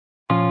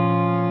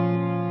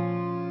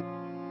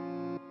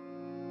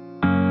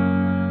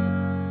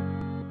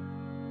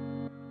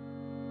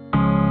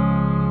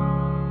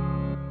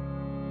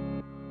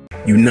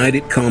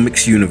United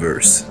Comics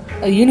Universe.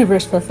 A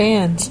universe for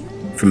fans.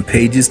 From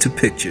pages to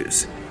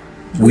pictures,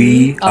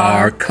 we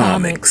are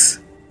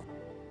comics.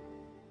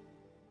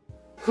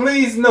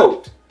 Please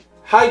note,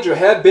 Hydra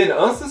have been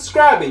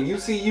unsubscribing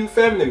UCU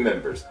family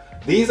members.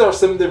 These are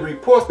some of the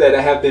reports that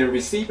I have been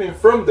receiving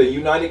from the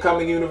United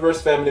Comic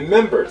Universe family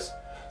members.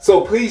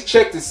 So please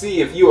check to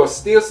see if you are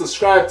still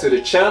subscribed to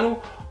the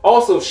channel.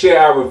 Also share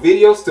our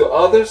videos to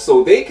others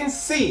so they can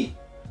see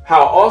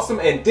how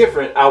awesome and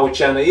different our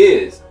channel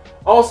is.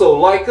 Also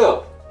like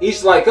up.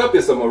 Each like up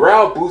is a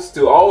morale boost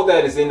to all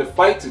that is in the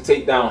fight to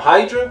take down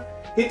Hydra.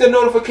 Hit the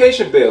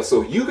notification bell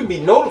so you can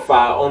be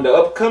notified on the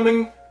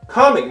upcoming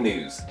comic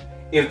news.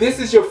 If this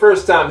is your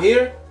first time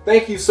here,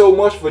 thank you so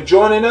much for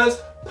joining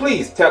us.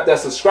 Please tap that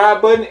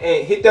subscribe button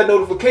and hit that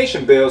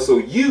notification bell so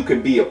you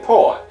can be a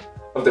part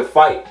of the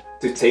fight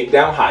to take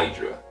down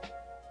Hydra.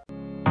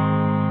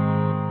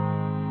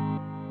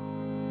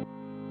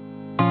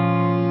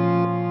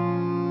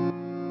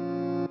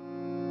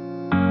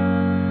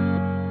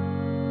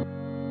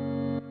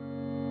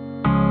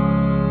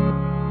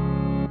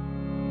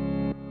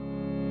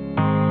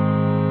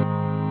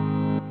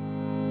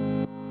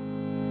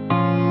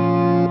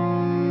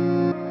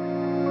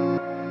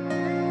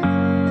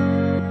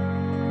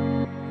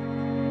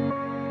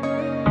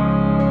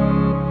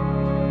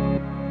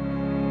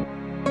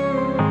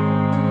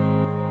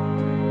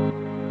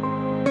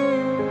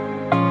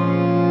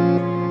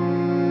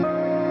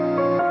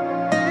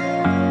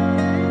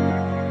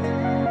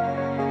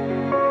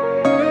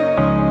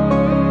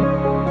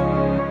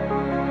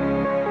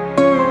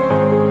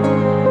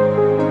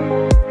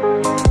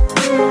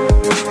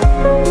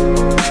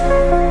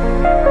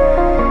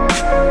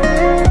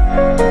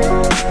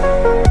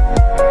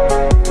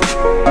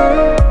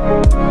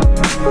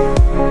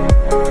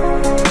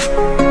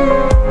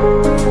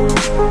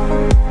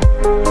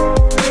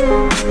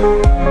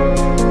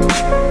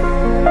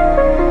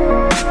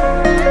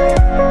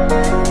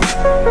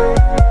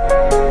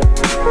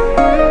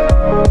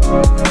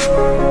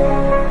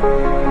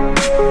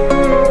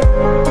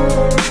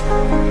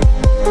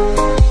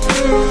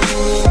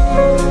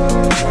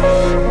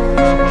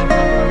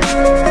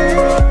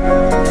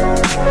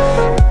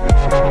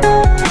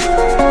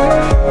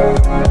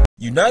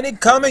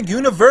 United Comic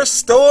Universe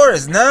store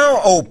is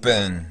now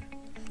open,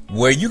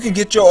 where you can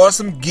get your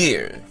awesome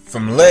gear,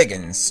 from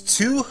leggings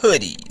to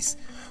hoodies.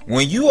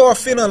 When you are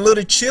feeling a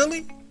little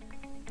chilly,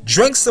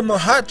 drink some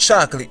hot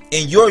chocolate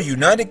in your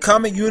United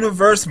Comic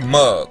Universe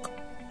mug.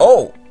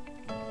 Oh,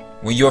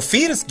 when your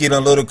feet is getting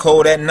a little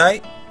cold at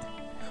night,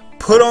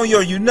 put on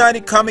your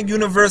United Comic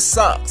Universe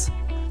socks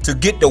to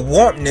get the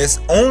warmness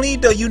only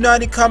the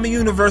United Comic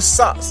Universe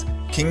socks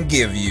can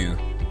give you.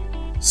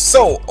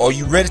 So, are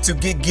you ready to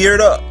get geared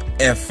up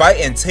and fight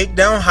and take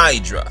down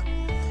Hydra?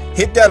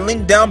 Hit that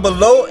link down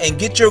below and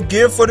get your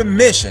gear for the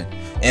mission,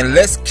 and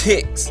let's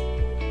kick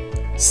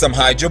some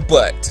Hydra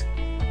butt.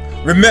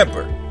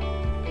 Remember,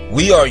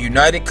 we are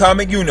United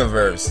Comic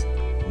Universe.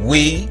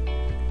 We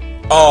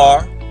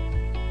are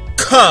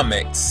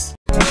comics.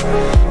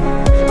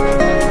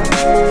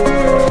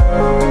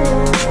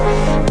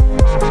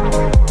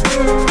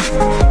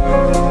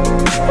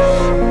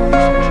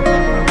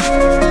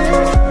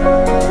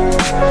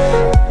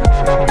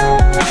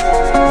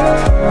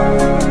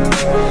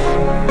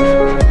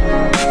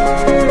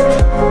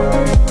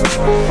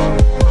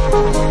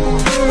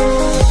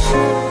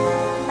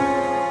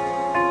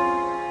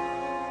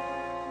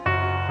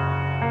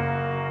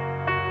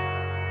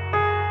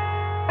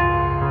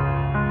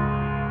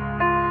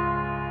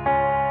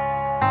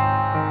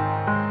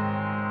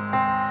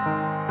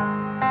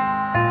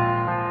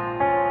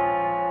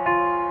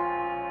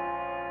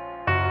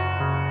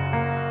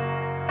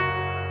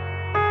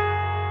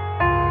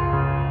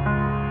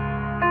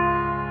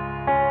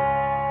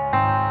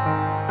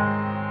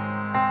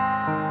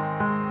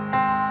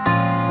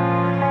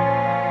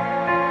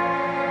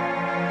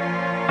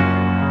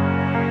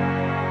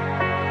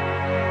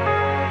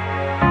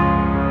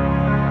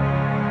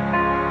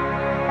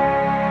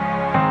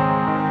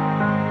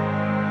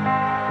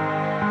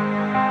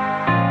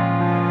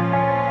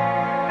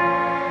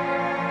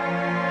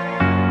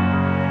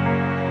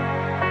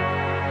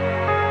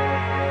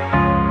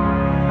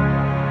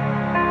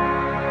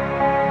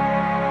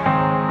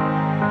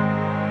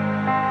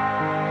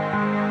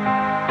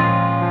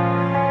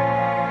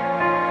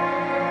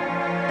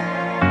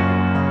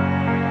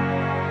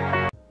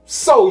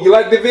 So, you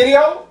like the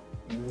video?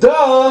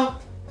 Duh!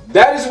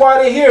 That is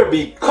why they're here,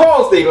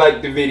 because they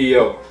like the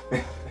video.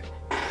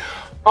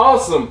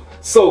 Awesome!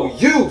 So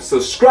you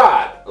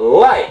subscribe,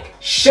 like,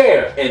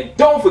 share, and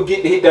don't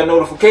forget to hit that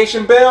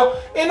notification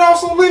bell, and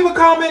also leave a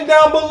comment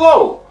down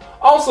below.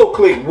 Also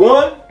click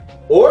 1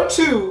 or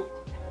 2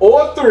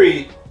 or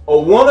 3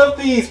 or one of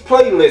these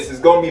playlists is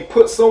going to be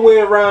put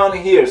somewhere around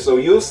here, so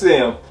you'll see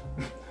them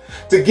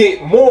to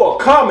get more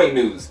comic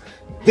news.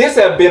 This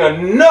has been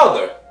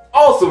another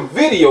awesome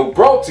video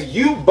brought to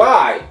you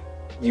by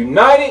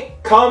United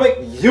Comic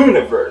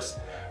Universe.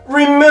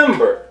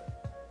 Remember,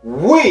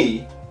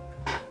 we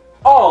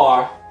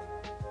are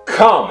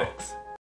comics.